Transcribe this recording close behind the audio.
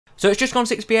So it's just gone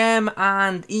 6 PM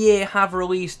and EA have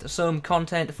released some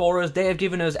content for us. They have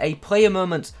given us a Player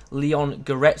Moments Leon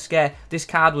Goretzka. This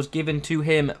card was given to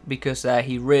him because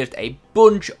he raised a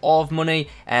bunch of money.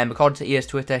 According to EA's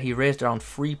Twitter, he raised around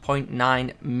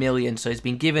 3.9 million. So he's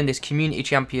been given this Community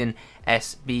Champion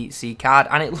SBC card,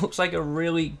 and it looks like a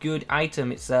really good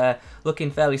item. It's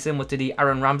looking fairly similar to the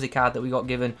Aaron Ramsey card that we got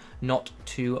given not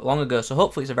too long ago. So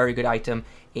hopefully it's a very good item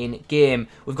in game.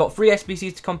 We've got 3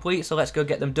 SBCs to complete, so let's go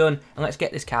get them done and let's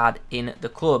get this card in the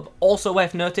club. Also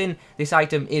worth noting, this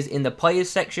item is in the players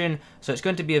section, so it's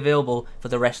going to be available for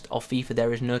the rest of FIFA.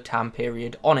 There is no time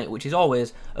period on it, which is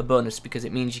always a bonus because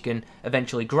it means you can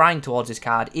eventually grind towards this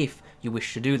card if you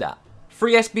wish to do that.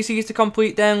 3 SBCs to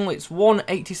complete then. It's one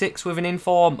 86 with an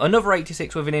inform, another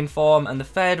 86 with an inform, and the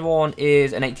third one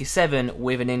is an 87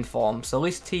 with an inform. So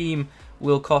this team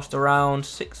will cost around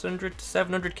 600 to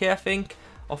 700k, I think,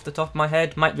 off the top of my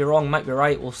head. Might be wrong, might be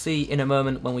right. We'll see in a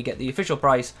moment when we get the official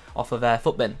price off of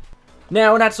Footbin.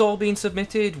 Now that's all been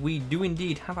submitted. We do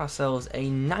indeed have ourselves a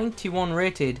 91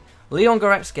 rated Leon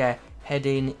Goretzka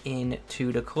heading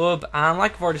into the club, and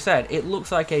like I've already said, it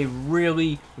looks like a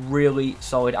really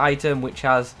solid item which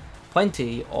has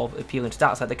plenty of appealing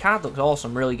stats. Like, the card looks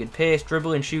awesome, really good pace,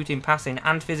 dribbling, shooting, passing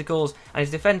and physicals, and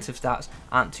his defensive stats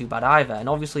aren't too bad either, and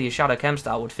obviously his Shadow Chem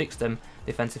style would fix them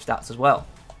defensive stats as well.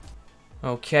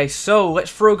 Okay, so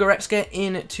let's throw Goretzka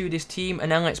into this team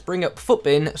and then let's bring up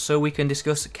Footbin so we can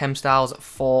discuss chem styles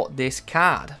for this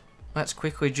card. Let's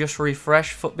quickly just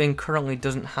refresh. Footbin currently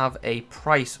doesn't have a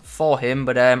price for him,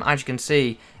 but as you can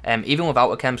see, even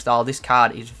without a chem style, this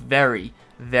card is very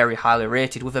highly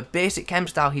rated. With a basic chem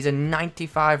style, he's a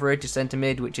 95 rated centre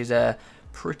mid, which is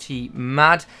pretty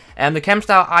mad. The chem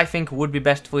style I think would be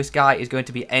best for this guy is going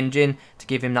to be Engine, to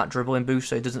give him that dribbling boost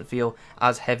so he doesn't feel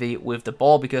as heavy with the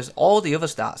ball, because all the other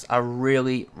stats are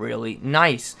really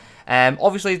nice.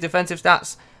 Obviously his defensive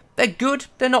stats, they're good,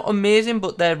 they're not amazing,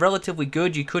 but they're relatively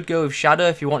good. You could go with Shadow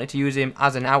if you wanted to use him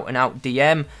as an out-and-out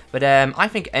DM, but I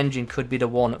think Engine could be the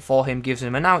one for him. Gives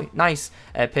him a nice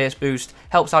pace boost,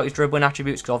 helps out his dribbling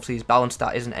attributes because obviously his balance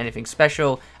stat isn't anything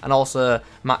special, and also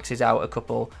maxes out a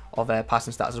couple of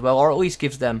passing stats as well, or at least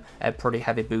gives them a pretty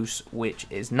heavy boost, which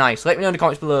is nice. Let me know in the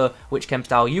comments below which chem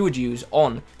style you would use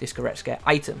on this Goretzka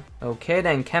item. Okay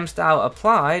then, chem style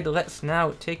applied. Let's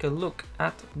now take a look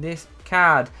at this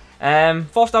card.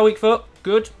 4-star weak foot,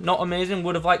 good, not amazing.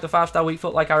 Would have liked the 5-star weak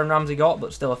foot like Aaron Ramsey got,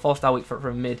 but still a 4-star weak foot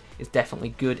from mid is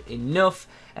definitely good enough.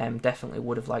 Definitely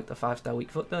would have liked the 5-star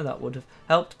weak foot though, that would have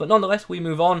helped. But nonetheless, we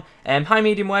move on. High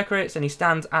medium work rates, and he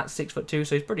stands at 6'2",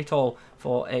 so he's pretty tall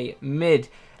for a mid.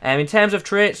 In terms of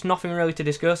traits, nothing really to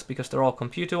discuss because they're all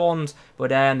computer ones, but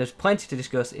there's plenty to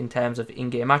discuss in terms of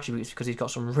in-game attributes because he's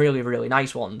got some really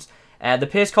nice ones. The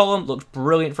pace column looks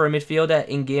brilliant for a midfielder.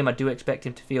 In-game, I do expect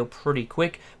him to feel pretty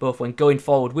quick, both when going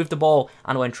forward with the ball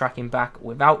and when tracking back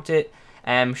without it.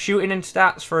 Shooting and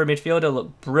stats for a midfielder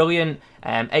look brilliant.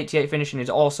 88 finishing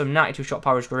is awesome, 92 shot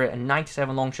power is great, and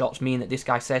 97 long shots mean that this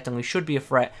guy certainly should be a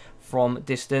threat from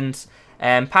distance.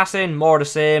 Passing, more of the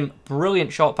same.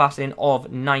 Brilliant short passing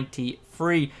of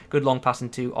 93. Good long passing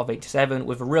too of 87,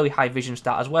 with a really high vision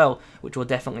stat as well, which will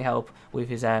definitely help with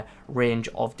his range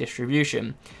of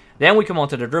distribution. Then we come on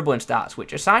to the dribbling stats,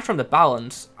 which aside from the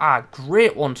balance, are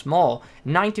great once more.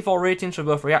 94 ratings for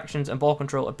both reactions and ball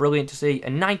control are brilliant to see,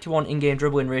 and 91 in-game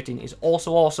dribbling rating is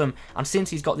also awesome, and since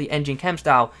he's got the Engine Chem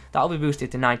style, that'll be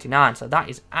boosted to 99, so that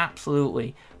is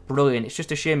absolutely brilliant. It's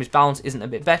just a shame his balance isn't a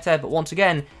bit better, but once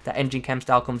again, that Engine Chem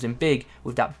style comes in big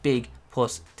with that big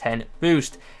plus 10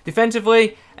 boost.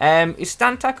 Defensively, his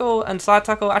stand tackle and slide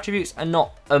tackle attributes are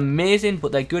not amazing,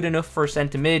 but they're good enough for a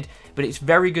centre mid. But it's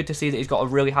very good to see that he's got a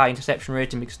really high interception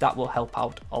rating because that will help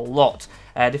out a lot.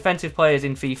 Defensive players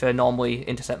in FIFA normally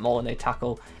intercept more than they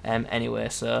tackle anyway,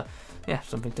 so yeah,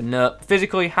 something to note.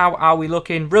 Physically, how are we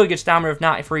looking? Really good stamina of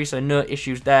 93, so no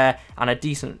issues there, and a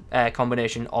decent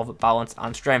combination of balance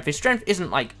and strength. His strength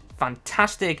isn't like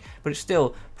fantastic, but it's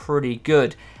still pretty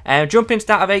good. Jumping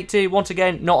stat of 80, once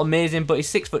again, not amazing, but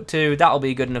he's 6'2", that'll be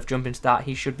a good enough jumping stat.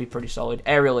 He should be pretty solid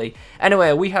aerially.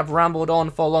 Anyway, we have rambled on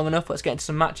for long enough. Let's get into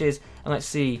some matches, and let's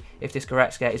see if this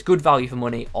Goretzka is good value for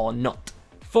money or not.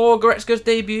 For Goretzka's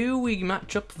debut, we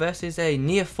match up versus a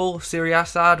near-full Serie A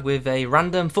side with a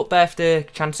random foot birthday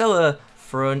Chancellor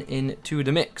thrown into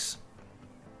the mix.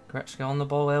 Goretzka on the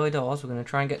ball early doors. We're going to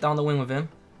try and get down the wing with him.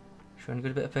 Showing a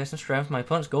good bit of pace and strength. My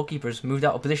opponent's goalkeeper's moved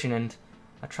out of position and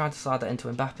I tried to slide that into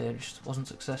Mbappe, just wasn't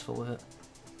successful with it.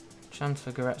 Chance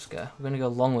for Goretzka. We're going to go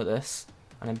long with this.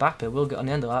 And Mbappe will get on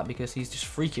the end of that because he's just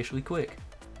freakishly quick.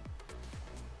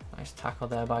 Nice tackle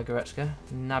there by Goretzka.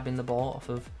 Nabbing the ball off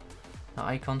of that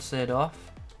icon Seedorf.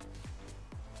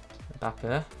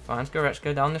 Mbappe finds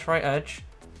Goretzka down this right edge.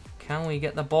 Can we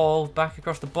get the ball back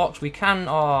across the box? We can.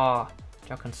 Oh,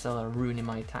 João Cancelo ruining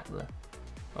my attack there.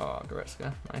 Oh,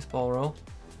 Goretzka. Nice ball roll.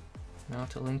 Now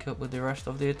to link up with the rest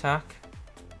of the attack.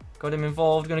 Got him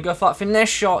involved. Going to go for that finesse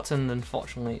shot. And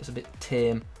unfortunately, it's a bit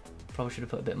tame. Probably should have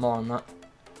put a bit more on that.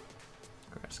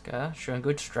 Goretzka showing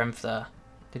good strength there.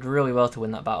 Did really well to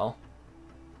win that battle.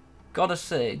 Gotta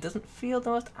say, it doesn't feel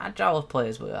the most agile of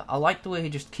players, but I like the way he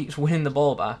just keeps winning the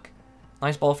ball back.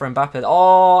 Nice ball for Mbappe.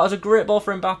 Oh, that was a great ball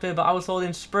for Mbappe, but I was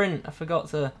holding sprint. I forgot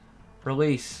to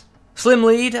release. Slim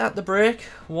lead at the break.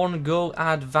 1 goal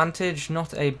advantage.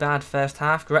 Not a bad first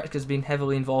half. Goretzka's been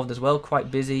heavily involved as well. Quite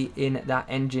busy in that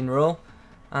engine role.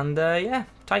 And yeah,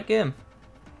 tight game.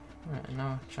 Right,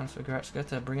 now a chance for Goretzka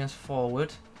to bring us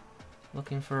forward.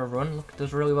 Looking for a run. Look,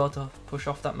 does really well to push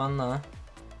off that man there.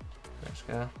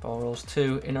 Goretzka, ball rolls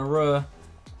 2 in a row.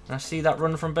 And I see that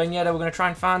run from Ben Yedder. We're going to try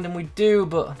and find him. We do,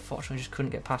 but unfortunately just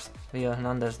couldn't get past Leo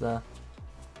Hernandez there.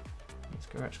 It's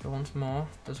Goretzka once more.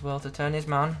 Does well to turn his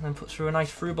man. Then puts through a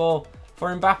nice through ball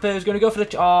for Mbappe, who's going to go for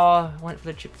the... Oh, went for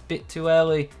the chip a bit too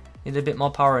early. Needed a bit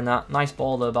more power in that. Nice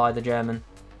ball though by the German.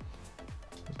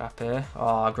 Mbappe.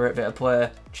 Oh, great bit of play.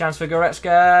 Chance for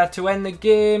Goretzka to end the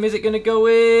game. Is it going to go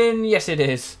in? Yes, it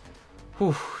is.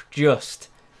 Whew, just.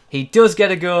 He does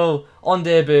get a goal on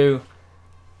debut.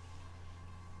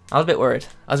 I was a bit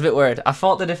worried. I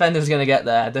thought the defender was going to get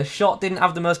there. The shot didn't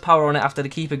have the most power on it after the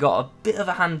keeper got a bit of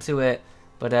a hand to it.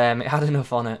 But it had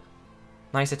enough on it.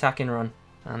 Nice attacking run.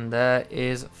 And there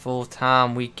is full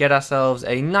time. We get ourselves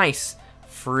a nice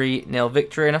 3-0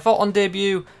 victory. And I thought on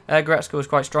debut, Goretzka was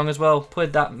quite strong as well.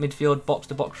 Played that midfield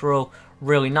box-to-box role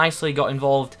really nicely. Got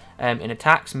involved in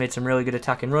attacks. Made some really good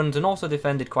attacking runs. And also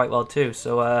defended quite well too.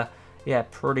 So... yeah,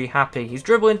 pretty happy. His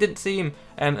dribbling didn't seem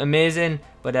amazing,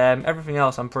 but everything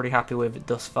else I'm pretty happy with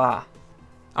thus far.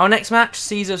 Our next match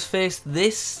sees us face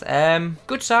this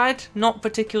good side. Not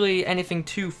particularly anything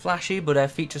too flashy,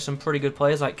 but features some pretty good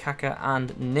players like Kaka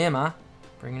and Neymar.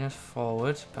 Bringing us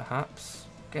forward, perhaps.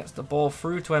 Gets the ball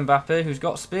through to Mbappe, who's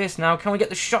got space now. Can we get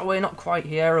the shot away? Not quite.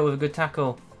 Hierro with a good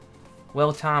tackle.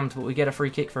 Well timed, but we get a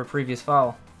free kick for a previous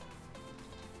foul.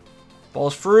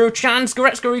 Ball's through. Chance.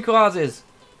 Goretzka equalises.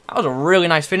 That was a really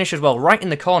nice finish as well, right in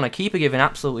the corner. Keeper giving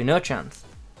absolutely no chance.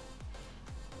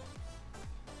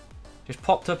 Just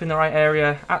popped up in the right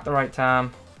area at the right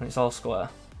time, and it's all square.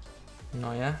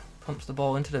 Neuer pumps the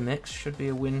ball into the mix. Should be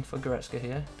a win for Goretzka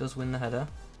here. Does win the header.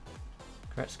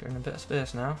 Goretzka in a bit of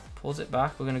space now. Pulls it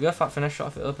back. We're going to go for that finesse shot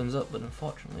if it opens up, but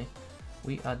unfortunately,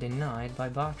 we are denied by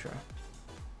Bartra.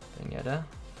 Ben Yedder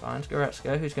finds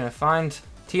Goretzka, who's going to find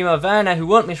Timo Werner, who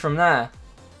won't miss from there.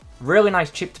 Really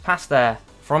nice chipped pass there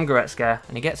from Goretzka,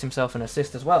 and he gets himself an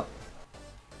assist as well.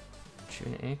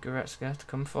 Opportunity, Goretzka to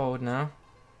come forward now.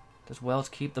 Does well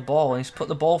to keep the ball, and he's put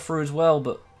the ball through as well,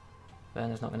 but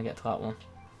Werner's not going to get to that one.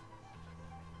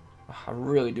 Oh, I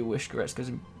really do wish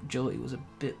Goretzka's agility was a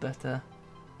bit better.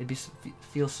 It'd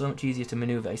feel so much easier to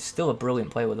manoeuvre. He's still a brilliant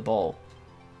player with the ball.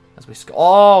 As we score.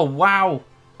 Oh, wow!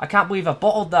 I can't believe I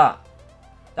bottled that.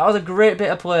 That was a great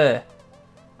bit of play.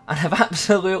 And I've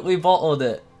absolutely bottled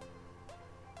it.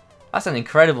 That's an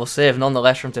incredible save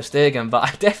nonetheless from ter Stegen, but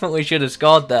I definitely should have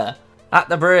scored there. At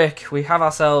the break, we have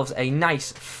ourselves a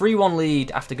nice 3-1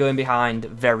 lead after going behind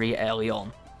very early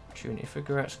on. Opportunity for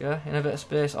Goretzka in a bit of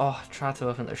space. Oh, tried to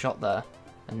open the shot there,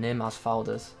 and Neymar's fouled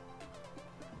us.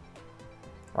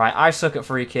 Right, I suck at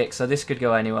free kicks, so this could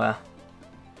go anywhere.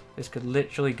 This could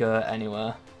literally go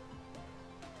anywhere.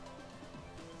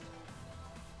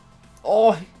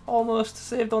 Oh, almost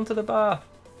saved onto the bar.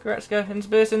 Goretzka in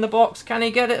space in the box. Can he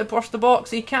get it across the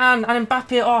box? He can. And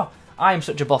Mbappe. Oh, I am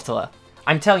such a bottler.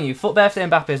 I'm telling you, Foot Birthday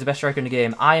Mbappe is the best striker in the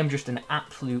game. I am just an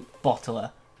absolute bottler.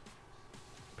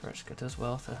 Goretzka does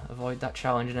well to avoid that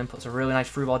challenge and then puts a really nice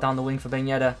through ball down the wing for Ben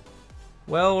Yedder.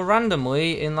 Well,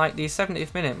 randomly, in like the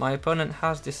 70th minute, my opponent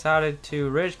has decided to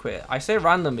rage quit. I say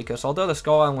random because although the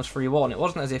scoreline was 3-1, it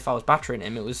wasn't as if I was battering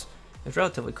him. It was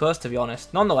relatively close, to be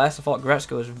honest. Nonetheless, I thought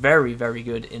Goretzka was very, very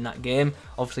good in that game.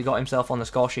 Obviously got himself on the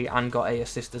score sheet and got a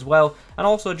assist as well. And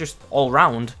also just all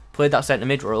round, played that centre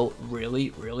mid role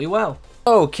really, really well.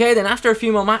 Okay, then after a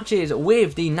few more matches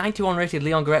with the 91 rated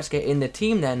Leon Goretzka in the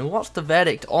team then, what's the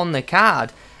verdict on the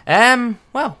card?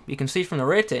 Well, you can see from the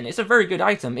rating, it's a very good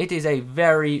item. It is a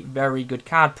very, very good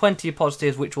card. Plenty of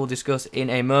positives, which we'll discuss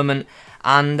in a moment.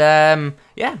 And,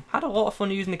 yeah, had a lot of fun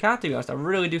using the card, to be honest. I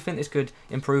really do think this could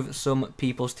improve some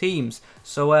people's teams.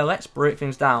 So, let's break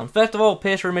things down. First of all,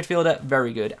 pace for a midfielder,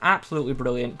 very good. Absolutely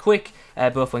brilliant. Quick,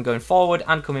 both when going forward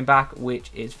and coming back,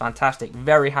 which is fantastic.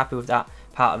 Very happy with that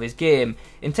part of his game.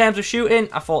 In terms of shooting,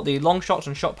 I thought the long shots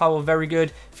and shot power were very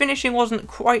good. Finishing wasn't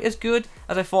quite as good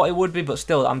as I thought it would be, but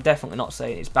still, I'm definitely not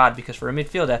saying it's bad, because for a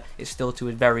midfielder, it's still to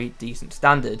a very decent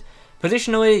standard.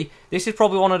 Positionally, this is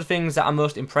probably one of the things that I'm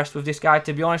most impressed with this guy,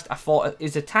 to be honest. I thought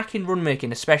his attacking run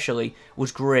making especially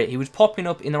was great. He was popping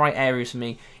up in the right areas for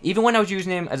me. Even when I was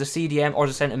using him as a CDM or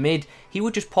as a centre mid, he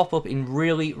would just pop up in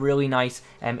really, really nice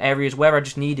areas where I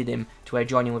just needed him to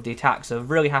join in with the attack. So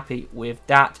really happy with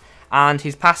that. And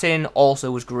his passing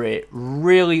also was great.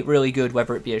 Really, really good,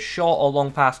 whether it be a short or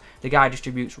long pass. The guy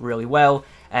distributes really well.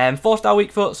 4-star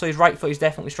weak foot, so his right foot is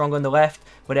definitely stronger than the left.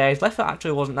 But his left foot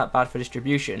actually wasn't that bad for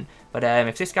distribution. But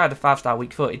if this guy had a 5-star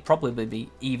weak foot, he'd probably be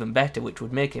even better, which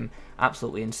would make him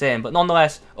absolutely insane. But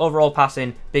nonetheless, overall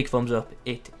passing, big thumbs up.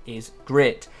 It is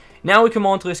great. Now we come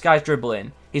on to this guy's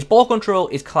dribbling. His ball control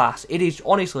is class. It is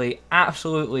honestly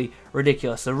absolutely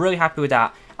ridiculous. So really happy with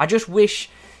that. I just wish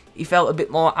he felt a bit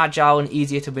more agile and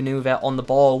easier to manoeuvre on the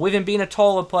ball. With him being a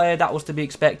taller player, that was to be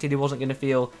expected. He wasn't going to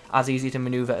feel as easy to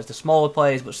manoeuvre as the smaller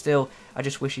players, but still, I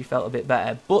just wish he felt a bit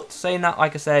better. But saying that,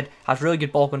 like I said, has really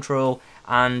good ball control,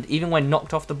 and even when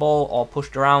knocked off the ball or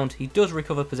pushed around, he does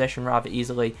recover possession rather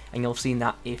easily, and you'll have seen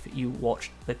that if you watch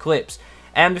the clips.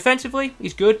 Defensively,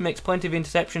 he's good, makes plenty of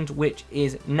interceptions, which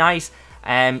is nice.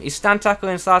 His stand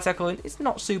tackling and start tackling, it's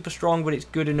not super strong, but it's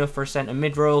good enough for a centre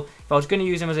mid role. If I was going to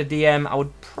use him as a DM, I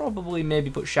would probably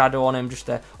maybe put Shadow on him,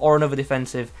 or another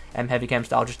defensive heavy chem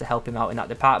style, just to help him out in that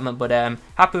department. But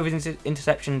happy with his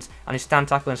interceptions, and his stand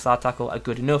tackle and start tackle are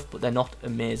good enough, but they're not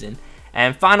amazing.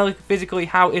 And finally, physically,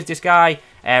 how is this guy?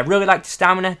 Really liked his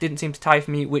stamina, didn't seem to tire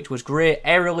for me, which was great.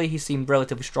 Aerially, he seemed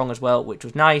relatively strong as well, which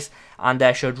was nice, and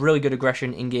showed really good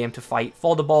aggression in game to fight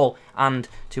for the ball and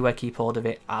to keep hold of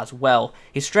it as well.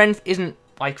 His strength isn't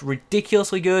like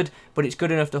ridiculously good, but it's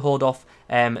good enough to hold off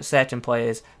certain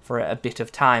players for a bit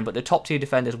of time. But the top tier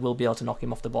defenders will be able to knock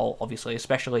him off the ball, obviously,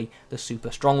 especially the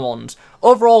super strong ones.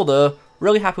 Overall, though,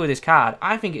 really happy with this card.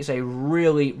 I think it's a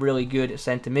really, really good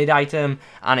centre mid item,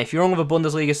 and if you're on with a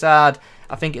Bundesliga side,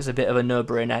 I think it's a bit of a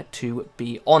no-brainer, to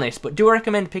be honest. But do I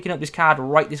recommend picking up this card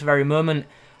right this very moment?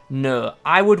 No.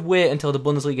 I would wait until the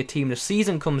Bundesliga team of the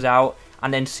season comes out,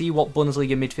 and then see what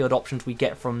Bundesliga midfield options we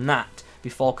get from that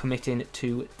before committing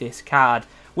to this card.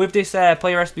 With this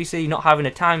player SBC not having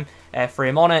a time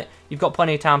frame on it, you've got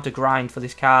plenty of time to grind for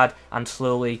this card and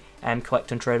slowly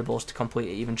collect untradables to complete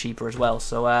it even cheaper as well.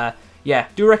 So yeah,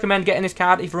 do recommend getting this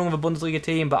card if you're on with a Bundesliga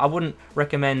team, but I wouldn't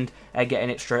recommend getting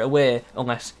it straight away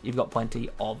unless you've got plenty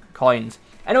of coins.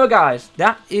 Anyway guys,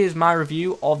 that is my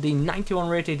review of the 91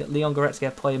 rated Leon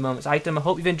Goretzka Player Moments item. I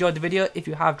hope you've enjoyed the video. If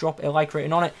you have, drop a like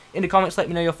rating on it. In the comments, let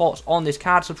me know your thoughts on this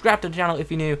card. Subscribe to the channel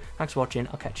if you're new. Thanks for watching.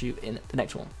 I'll catch you in the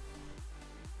next one.